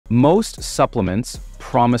Most supplements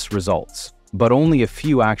promise results, but only a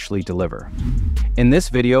few actually deliver. In this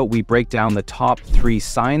video, we break down the top 3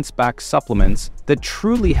 science-backed supplements that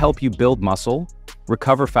truly help you build muscle,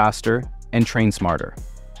 recover faster, and train smarter.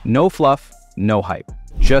 No fluff, no hype,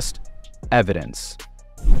 just evidence.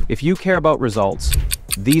 If you care about results,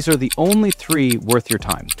 these are the only 3 worth your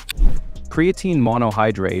time. Creatine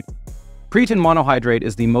monohydrate. Creatine monohydrate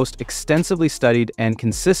is the most extensively studied and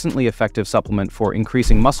consistently effective supplement for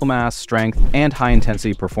increasing muscle mass, strength, and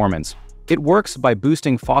high-intensity performance. It works by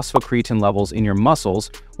boosting phosphocreatine levels in your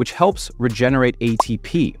muscles, which helps regenerate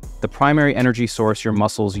ATP, the primary energy source your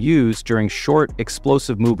muscles use during short,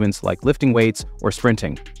 explosive movements like lifting weights or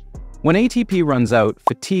sprinting. When ATP runs out,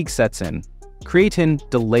 fatigue sets in. Creatine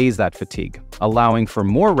delays that fatigue, allowing for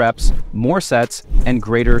more reps, more sets, and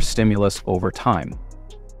greater stimulus over time.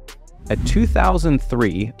 A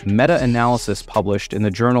 2003 meta-analysis published in the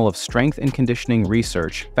Journal of Strength and Conditioning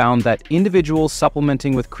Research found that individuals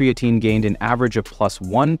supplementing with creatine gained an average of plus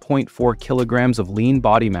 1.4 kilograms of lean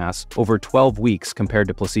body mass over 12 weeks compared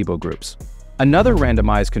to placebo groups. Another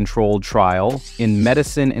randomized controlled trial in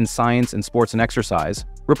Medicine and Science in Sports and Exercise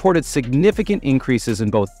reported significant increases in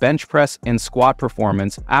both bench press and squat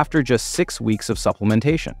performance after just 6 weeks of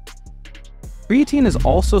supplementation. Creatine is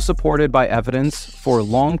also supported by evidence for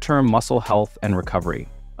long-term muscle health and recovery.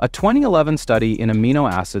 A 2011 study in amino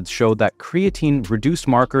acids showed that creatine reduced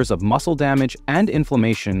markers of muscle damage and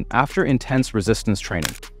inflammation after intense resistance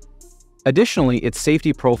training. Additionally, its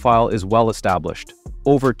safety profile is well established.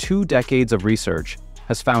 Over 2 decades of research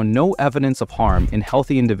has found no evidence of harm in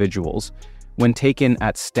healthy individuals when taken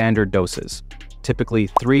at standard doses, typically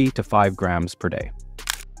 3 to 5 grams per day.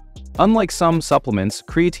 Unlike some supplements,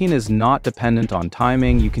 creatine is not dependent on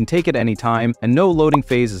timing. You can take it anytime, and no loading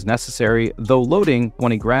phase is necessary, though loading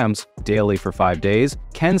 20 grams daily for 5 days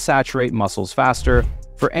can saturate muscles faster.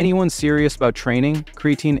 For anyone serious about training,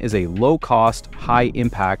 creatine is a low-cost,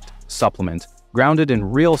 high-impact supplement grounded in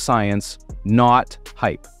real science, not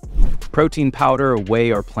hype. Protein powder,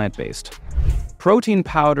 whey, or plant-based. Protein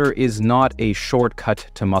powder is not a shortcut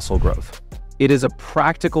to muscle growth. It is a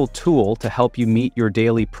practical tool to help you meet your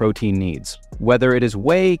daily protein needs. Whether it is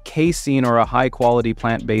whey, casein, or a high-quality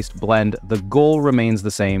plant-based blend, the goal remains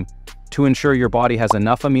the same: to ensure your body has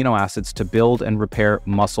enough amino acids to build and repair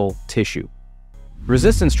muscle tissue.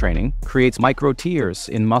 Resistance training creates micro tears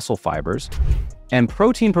in muscle fibers, and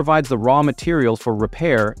protein provides the raw materials for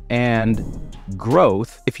repair and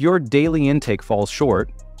growth. If your daily intake falls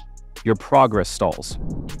short, your progress stalls.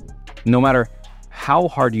 No matter how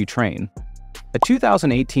hard you train. A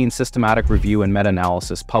 2018 systematic review and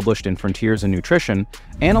meta-analysis published in Frontiers in Nutrition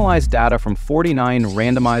analyzed data from 49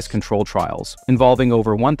 randomized control trials involving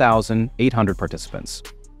over 1,800 participants.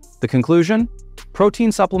 The conclusion?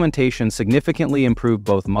 Protein supplementation significantly improved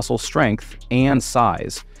both muscle strength and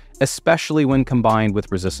size, especially when combined with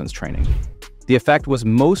resistance training. The effect was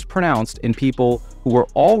most pronounced in people who were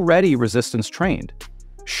already resistance trained,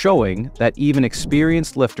 showing that even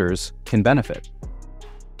experienced lifters can benefit.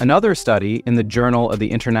 Another study in the Journal of the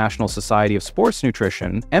International Society of Sports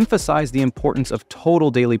Nutrition emphasized the importance of total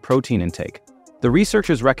daily protein intake. The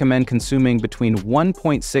researchers recommend consuming between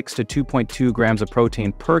 1.6 to 2.2 grams of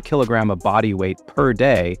protein per kilogram of body weight per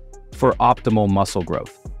day for optimal muscle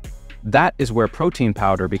growth. That is where protein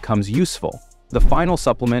powder becomes useful. The final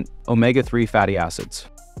supplement, omega-3 fatty acids.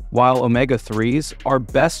 While omega-3s are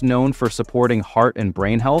best known for supporting heart and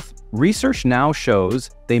brain health, research now shows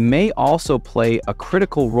they may also play a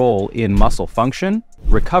critical role in muscle function,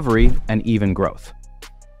 recovery, and even growth.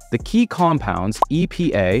 The key compounds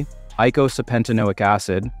EPA, eicosapentaenoic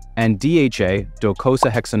acid, and DHA,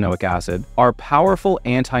 docosahexaenoic acid, are powerful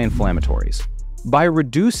anti-inflammatories. By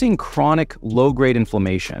reducing chronic low-grade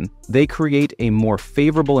inflammation, they create a more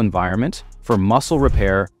favorable environment for muscle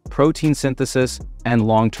repair, protein synthesis, and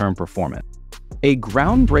long-term performance. A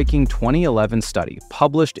groundbreaking 2011 study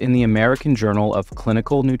published in the American Journal of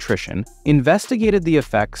Clinical Nutrition investigated the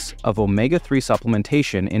effects of omega-3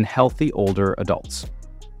 supplementation in healthy older adults.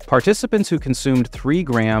 Participants who consumed 3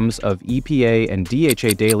 grams of EPA and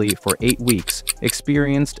DHA daily for 8 weeks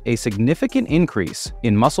experienced a significant increase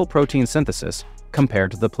in muscle protein synthesis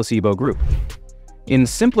compared to the placebo group. In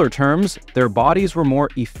simpler terms, their bodies were more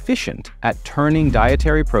efficient at turning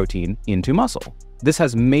dietary protein into muscle. This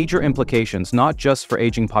has major implications not just for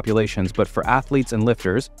aging populations, but for athletes and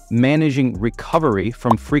lifters managing recovery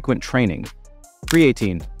from frequent training.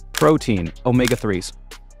 Creatine, protein, omega-3s.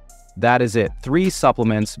 That is it. 3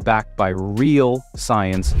 supplements backed by real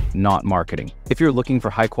science, not marketing. If you're looking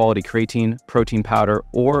for high-quality creatine, protein powder,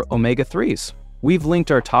 or omega-3s, We've linked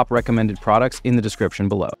our top recommended products in the description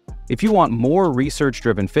below. If you want more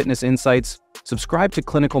research-driven fitness insights, subscribe to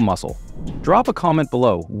Clinical Muscle. Drop a comment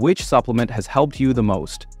below which supplement has helped you the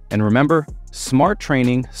most. And remember, smart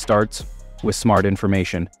training starts with smart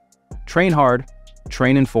information. Train hard,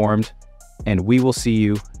 train informed, and we will see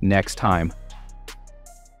you next time.